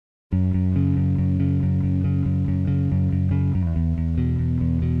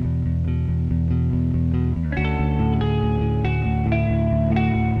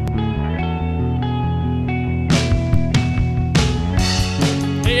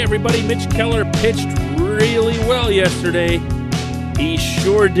everybody. Mitch Keller pitched really well yesterday. He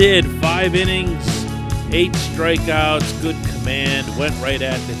sure did. 5 innings, 8 strikeouts, good command, went right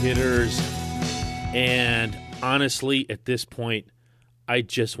at the hitters. And honestly, at this point, I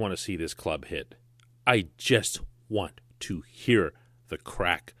just want to see this club hit. I just want to hear the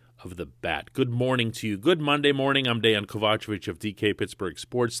crack of the bat. Good morning to you. Good Monday morning. I'm Dejan Kovacevic of DK Pittsburgh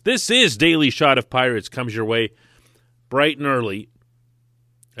Sports. This is Daily Shot of Pirates. Comes your way bright and early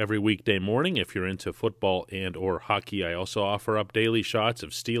every weekday morning. If you're into football and or hockey, I also offer up daily shots of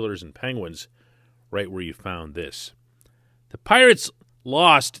Steelers and Penguins right where you found this. The Pirates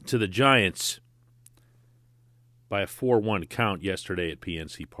lost to the Giants by a 4-1 count yesterday at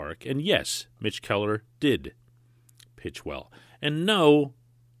PNC Park. And yes, Mitch Keller did pitch well. And no,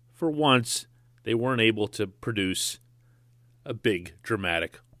 for once, they weren't able to produce a big,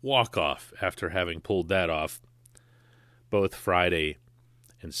 dramatic walk-off after having pulled that off both Friday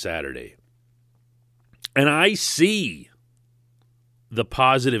and Saturday. And I see the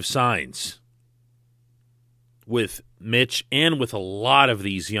positive signs with Mitch and with a lot of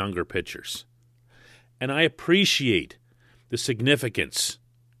these younger pitchers. And I appreciate the significance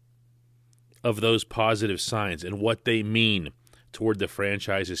of those positive signs and what they mean toward the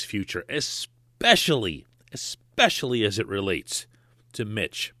franchise's future, especially as it relates to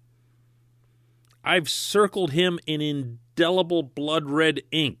Mitch. I've circled him in indelible blood-red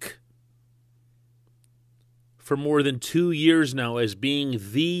ink for more than 2 years now as being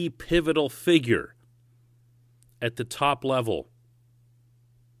the pivotal figure at the top level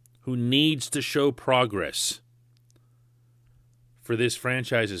who needs to show progress for this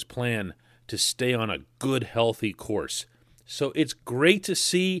franchise's plan to stay on a good, healthy course. So it's great to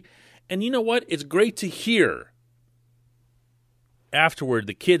see, and you know what? It's great to hear afterward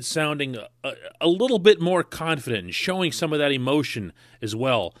the kid sounding a little bit more confident and showing some of that emotion as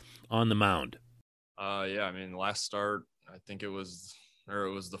well on the mound. Last start, I think it was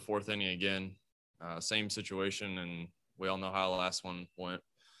the 4th inning again. Same situation, and we all know how the last one went.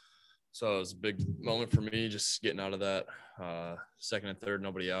 So it was a big moment for me, just getting out of that. Second and third,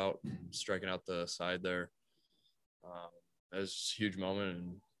 nobody out, striking out the side there. It was just a huge moment,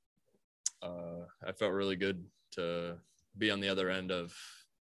 and I felt really good to be on the other end of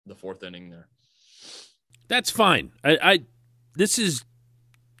the 4th inning there. That's fine. This is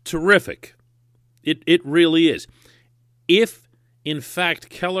terrific. It really is. If, in fact,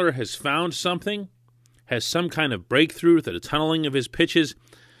 Keller has found something, has some kind of breakthrough, the tunneling of his pitches,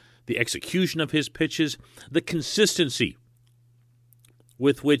 the execution of his pitches, the consistency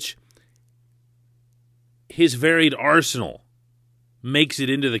with which his varied arsenal makes it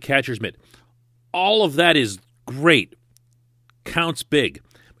into the catcher's mitt, all of that is great. Counts big.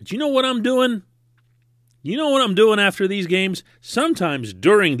 But you know what I'm doing? You know what I'm doing after these games? Sometimes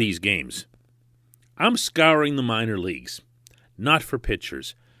during these games, I'm scouring the minor leagues. Not for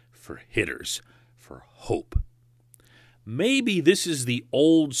pitchers, for hitters, for hope. Maybe this is the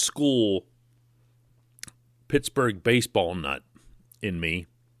old school Pittsburgh baseball nut in me,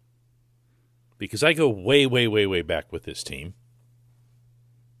 because I go way, way, way, way back with this team.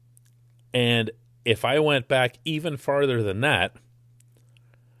 And if I went back even farther than that,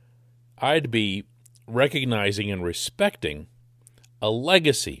 I'd be recognizing and respecting a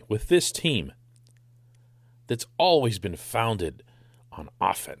legacy with this team that's always been founded on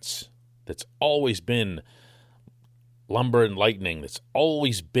offense, that's always been lumber and lightning, that's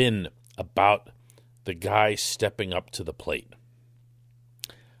always been about the guy stepping up to the plate.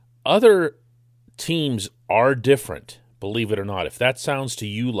 Other teams are different, believe it or not. If that sounds to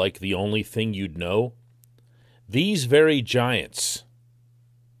you like the only thing you'd know, these very Giants,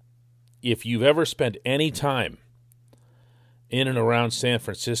 if you've ever spent any time in and around San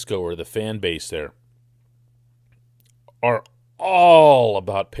Francisco or the fan base there, are all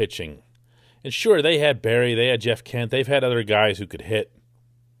about pitching. And sure, they had Barry, they had Jeff Kent, they've had other guys who could hit.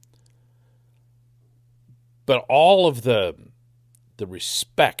 But all of the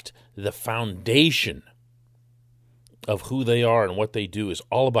respect, the foundation of who they are and what they do is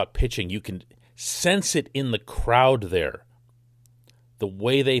all about pitching. You can sense it in the crowd there. The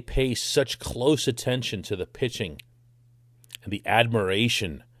way they pay such close attention to the pitching and the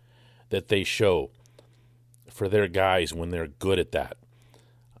admiration that they show for their guys when they're good at that.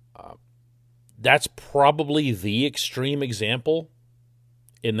 That's probably the extreme example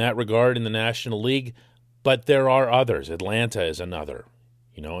in that regard in the National League, but there are others. Atlanta is another.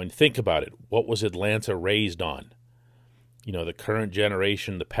 And think about it. What was Atlanta raised on? The current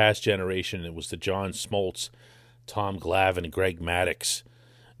generation, the past generation, it was the John Smoltz, Tom Glavine, Greg Maddux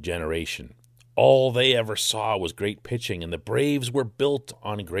generation. all they ever saw was great pitching, and the Braves were built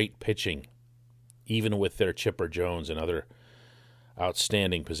on great pitching, even with their Chipper Jones and other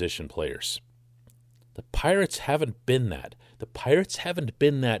outstanding position players. The Pirates haven't been that. The Pirates haven't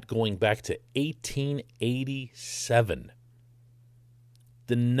been that going back to 1887.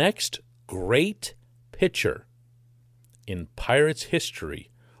 The next great pitcher in Pirates history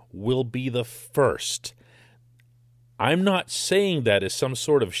will be the first. I'm not saying that as some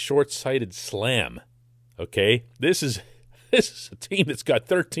sort of short-sighted slam, okay? This is a team that's got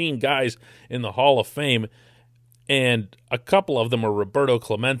 13 guys in the Hall of Fame, and a couple of them are Roberto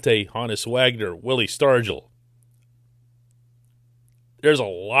Clemente, Honus Wagner, Willie Stargell. There's a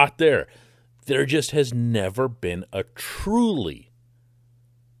lot there. There just has never been a truly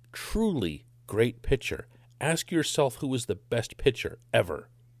great pitcher. Ask yourself who was the best pitcher ever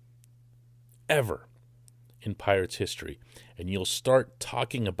in Pirates history, and you'll start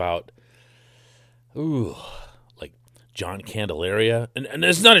talking about, like John Candelaria, and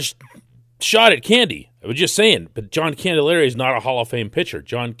it's not a shot at Candy. I was just saying, but John Candelaria is not a Hall of Fame pitcher.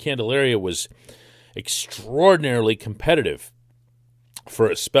 John Candelaria was extraordinarily competitive for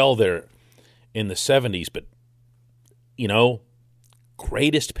a spell there in the 70s, but,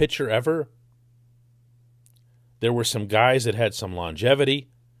 greatest pitcher ever? There were some guys that had some longevity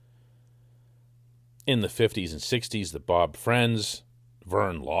in the 50s and 60s, the Bob Friends,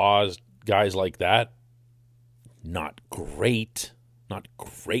 Vern Laws, guys like that. Not great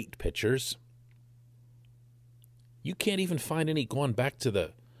pitchers. You can't even find any going back to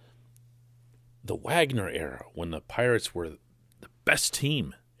the Wagner era when the Pirates were the best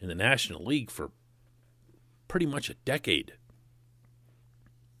team in the National League for pretty much a decade.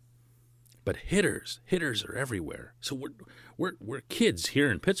 But hitters are everywhere. So we're kids here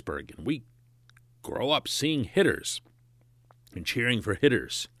in Pittsburgh, and we grow up seeing hitters and cheering for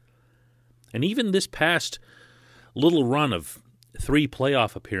hitters. And even this past little run of 3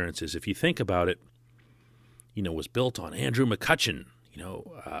 playoff appearances, if you think about it, was built on Andrew McCutchen.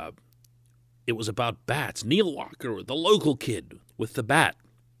 It was about bats. Neil Walker, the local kid with the bat.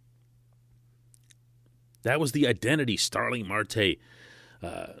 That was the identity, Starling Marte,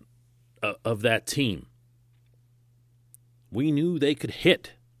 of that team. We knew they could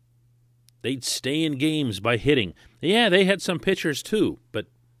hit. They'd stay in games by hitting. Yeah, they had some pitchers too, but,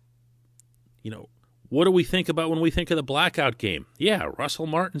 what do we think about when we think of the blackout game? Yeah, Russell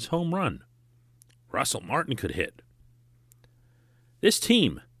Martin's home run. Russell Martin could hit. This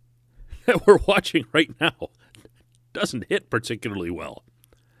team that we're watching right now doesn't hit particularly well.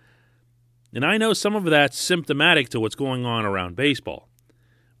 And I know some of that's symptomatic to what's going on around baseball,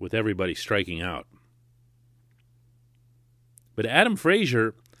 with everybody striking out. But Adam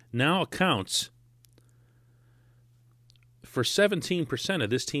Frazier now accounts for 17% of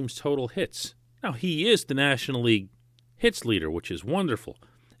this team's total hits. Now, he is the National League hits leader, which is wonderful.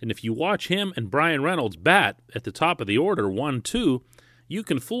 And if you watch him and Brian Reynolds bat at the top of the order, 1-2, you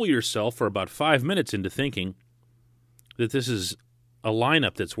can fool yourself for about 5 minutes into thinking that this is a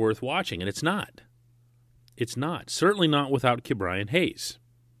lineup that's worth watching, and it's not. It's not. Certainly not without Ke'Bryan Hayes.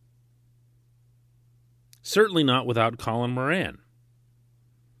 Certainly not without Colin Moran.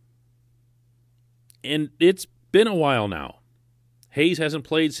 And it's been a while now. Hayes hasn't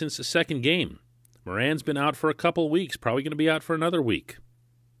played since the second game. Moran's been out for a couple weeks, probably going to be out for another week.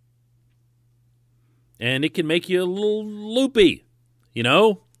 And it can make you a little loopy,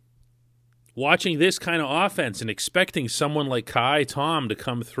 watching this kind of offense and expecting someone like Kai Tom to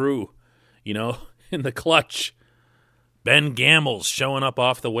come through, in the clutch. Ben Gamble's showing up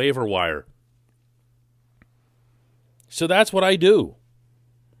off the waiver wire. So that's what I do.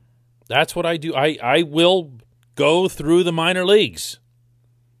 I will go through the minor leagues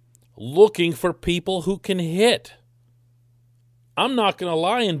looking for people who can hit. I'm not going to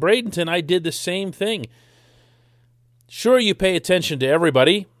lie, in Bradenton, I did the same thing. Sure, you pay attention to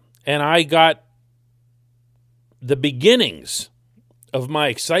everybody, and I got the beginnings of my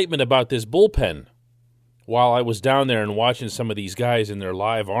excitement about this bullpen while I was down there and watching some of these guys in their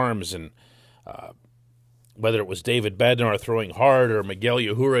live arms, and whether it was David Bednar throwing hard or Miguel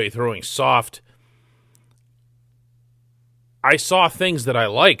Yajure throwing soft. I saw things that I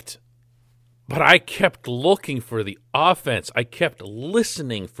liked, but I kept looking for the offense. I kept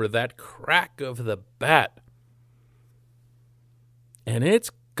listening for that crack of the bat. And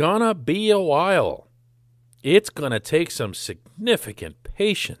it's gonna be a while. It's gonna take some significant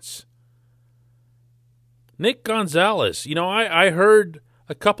patience. Nick Gonzalez, I heard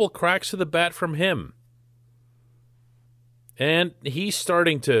a couple cracks of the bat from him. And he's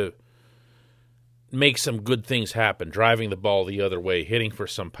starting to make some good things happen, driving the ball the other way, hitting for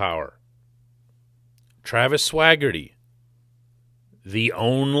some power. Travis Swaggerty, the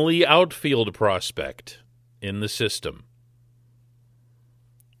only outfield prospect in the system,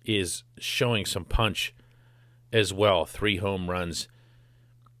 is showing some punch as well. 3 home runs,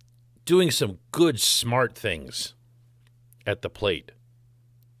 doing some good, smart things at the plate.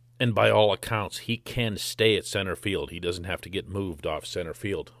 And by all accounts, he can stay at center field. He doesn't have to get moved off center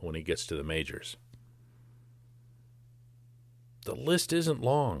field when he gets to the majors. The list isn't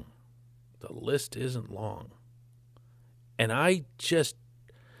long. The list isn't long. And I just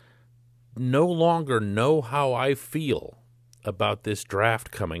no longer know how I feel about this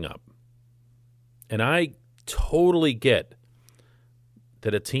draft coming up. And I totally get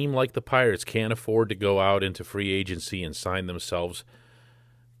that a team like the Pirates can't afford to go out into free agency and sign themselves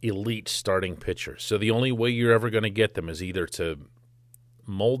elite starting pitchers. So the only way you're ever going to get them is either to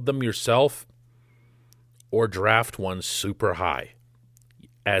mold them yourself or draft one super high,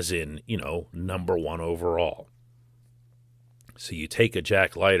 as in, number 1 overall. So you take a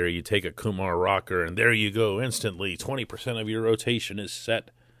Jack Leiter, you take a Kumar Rocker, and there you go. Instantly, 20% of your rotation is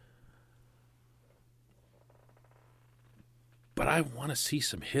set. But I want to see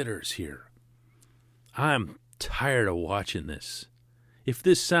some hitters here. I'm tired of watching this. If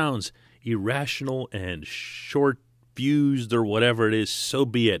this sounds irrational and short-fused or whatever it is, so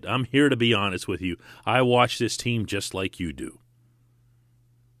be it. I'm here to be honest with you. I watch this team just like you do.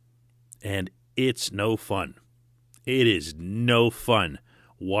 And it's no fun. It is no fun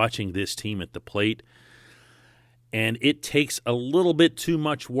watching this team at the plate. And it takes a little bit too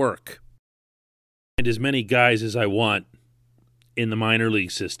much work. And as many guys as I want in the minor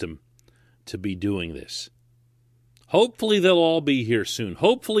league system to be doing this. Hopefully they'll all be here soon.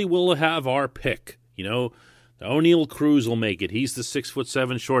 Hopefully we'll have our pick. O'Neal Cruz will make it. He's the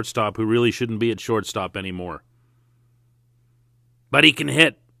 6'7" shortstop who really shouldn't be at shortstop anymore. But he can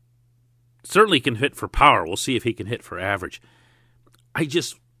hit. Certainly can hit for power. We'll see if he can hit for average. I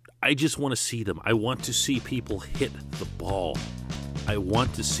just want to see them. I want to see people hit the ball. I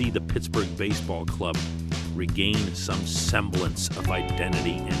want to see the Pittsburgh Baseball Club regain some semblance of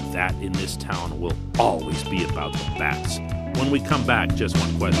identity, and that in this town will always be about the bats. When we come back, just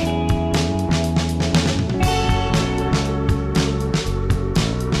one question.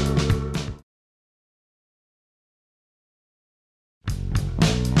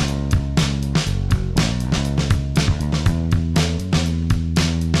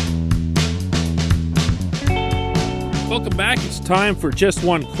 Welcome back. It's time for Just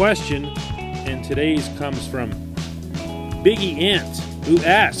One Question, and today's comes from Biggie Ant, who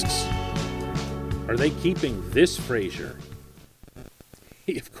asks, are they keeping this Frazier?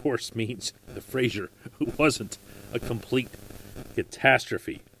 He, of course, means the Frazier who wasn't a complete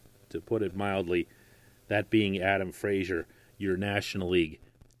catastrophe, to put it mildly, that being Adam Frazier, your National League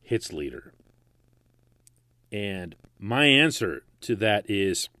hits leader. And my answer to that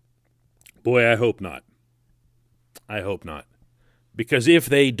is, boy, I hope not. I hope not. Because if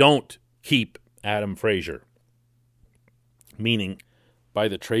they don't keep Adam Frazier, meaning by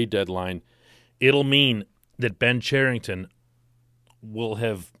the trade deadline, it'll mean that Ben Cherington will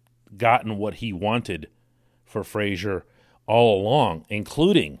have gotten what he wanted for Frazier all along,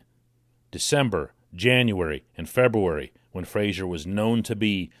 including December, January, and February, when Frazier was known to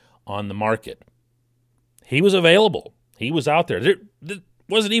be on the market. He was available. He was out there. There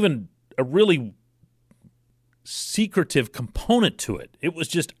wasn't even a really secretive component to it. It was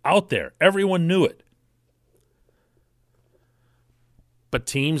just out there. Everyone knew it. But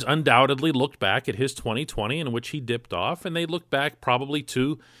teams undoubtedly looked back at his 2020 in which he dipped off, and they looked back probably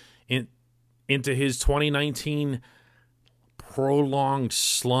too into his 2019 prolonged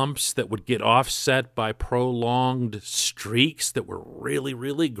slumps that would get offset by prolonged streaks that were really,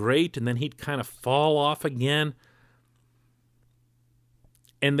 really great, and then he'd kind of fall off again.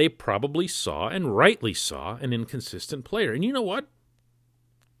 And they probably saw, and rightly saw, an inconsistent player. And you know what?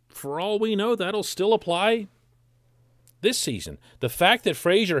 For all we know, that'll still apply this season. The fact that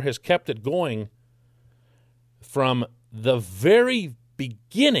Frazier has kept it going from the very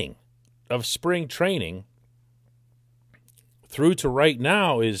beginning of spring training through to right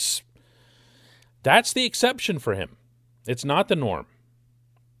now that's the exception for him. It's not the norm.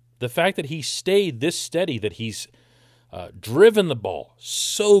 The fact that he stayed this steady, that he's driven the ball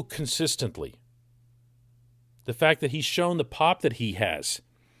so consistently, the fact that he's shown the pop that he has,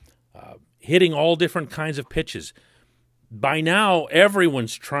 hitting all different kinds of pitches. By now,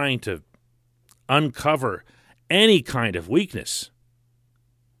 everyone's trying to uncover any kind of weakness,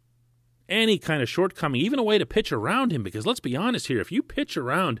 any kind of shortcoming, even a way to pitch around him. Because let's be honest here, if you pitch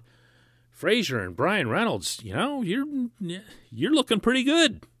around Frazier and Brian Reynolds, you're looking pretty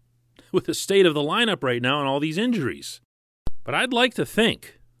good. with the state of the lineup right now and all these injuries. But I'd like to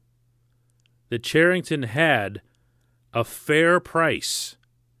think that Cherington had a fair price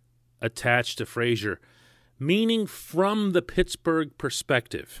attached to Frazier, meaning from the Pittsburgh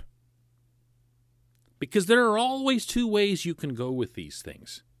perspective. Because there are always two ways you can go with these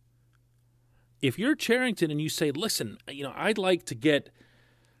things. If you're Cherington and you say, listen, I'd like to get,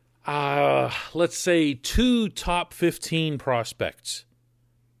 let's say, 2 top 15 prospects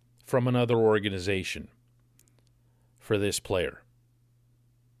from another organization for this player.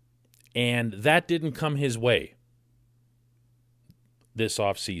 And that didn't come his way this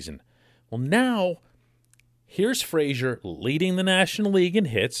offseason. Well, now, here's Frazier leading the National League in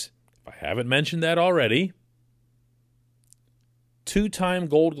hits. If I haven't mentioned that already. 2-time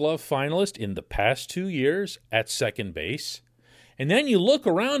Gold Glove finalist in the past 2 years at second base. And then you look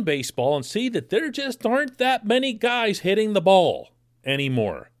around baseball and see that there just aren't that many guys hitting the ball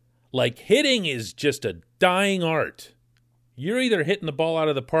anymore. Like, hitting is just a dying art. You're either hitting the ball out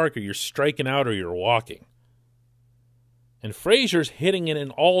of the park or you're striking out or you're walking. And Frazier's hitting it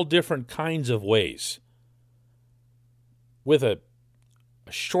in all different kinds of ways. With a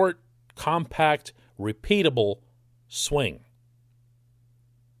short, compact, repeatable swing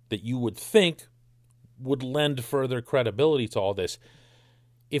that you would think would lend further credibility to all this.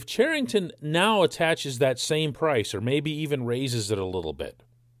 If Cherington now attaches that same price, or maybe even raises it a little bit,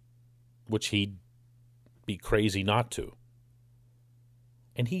 which he'd be crazy not to,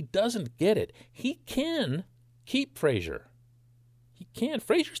 and he doesn't get it, he can keep Frazier. He can.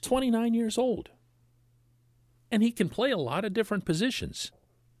 Frazier's 29 years old, and he can play a lot of different positions.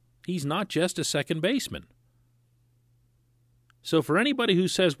 He's not just a second baseman. So for anybody who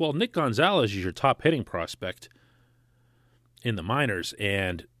says, well, Nick Gonzalez is your top hitting prospect in the minors,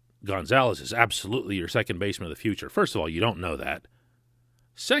 and Gonzalez is absolutely your second baseman of the future. First of all, you don't know that.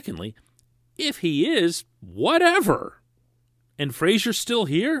 Secondly, if he is, whatever. And Frazier's still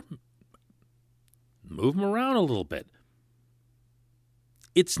here, move him around a little bit.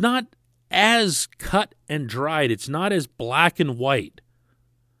 It's not as cut and dried. It's not as black and white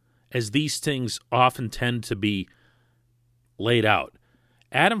as these things often tend to be laid out.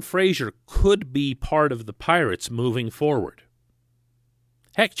 Adam Frazier could be part of the Pirates moving forward.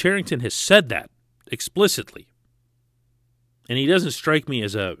 Heck, Cherington has said that explicitly. And he doesn't strike me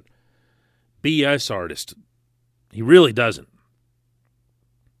as a BS artist. He really doesn't.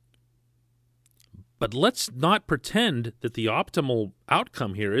 But let's not pretend that the optimal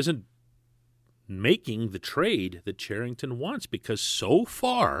outcome here isn't making the trade that Cherington wants, because so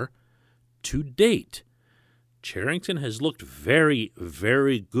far, to date, Cherington has looked very,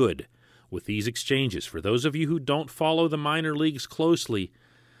 very good with these exchanges. For those of you who don't follow the minor leagues closely,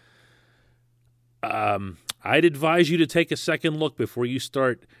 I'd advise you to take a second look before you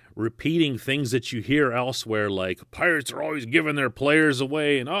start repeating things that you hear elsewhere, like Pirates are always giving their players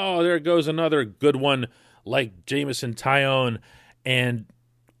away, and oh, there goes another good one like Jameson Taillon. And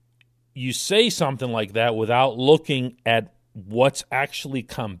you say something like that without looking at what's actually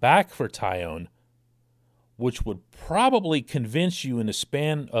come back for Taillon, which would probably convince you in a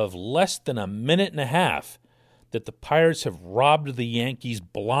span of less than a minute and a half that the Pirates have robbed the Yankees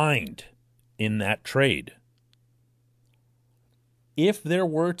blind in that trade. If there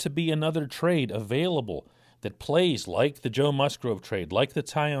were to be another trade available that plays like the Joe Musgrove trade, like the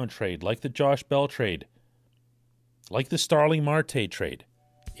Taillon trade, like the Josh Bell trade, like the Starling Marte trade,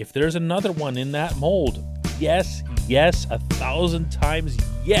 if there's another one in that mold, yes, 1,000 times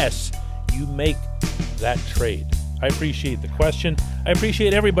yes, you make that trade. I appreciate the question. I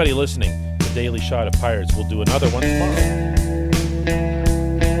appreciate everybody listening. The Daily Shot of Pirates. We'll do another one tomorrow.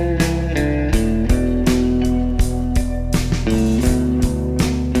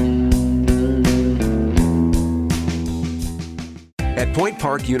 At Point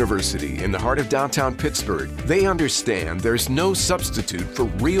Park University, in the heart of downtown Pittsburgh, they understand there's no substitute for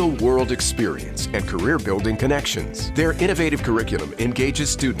real-world experience and career-building connections. Their innovative curriculum engages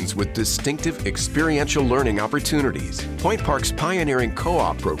students with distinctive experiential learning opportunities. Point Park's pioneering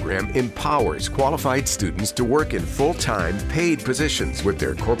co-op program empowers qualified students to work in full-time, paid positions with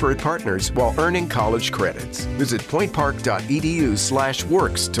their corporate partners while earning college credits. Visit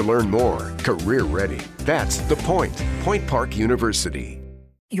pointpark.edu/works to learn more. Career ready. That's the point. Point Park University.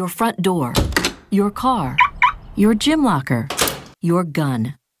 Your front door, your car, your gym locker, your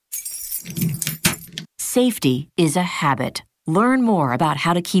gun. Safety is a habit. Learn more about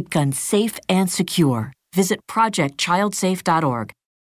how to keep guns safe and secure. Visit ProjectChildSafe.org.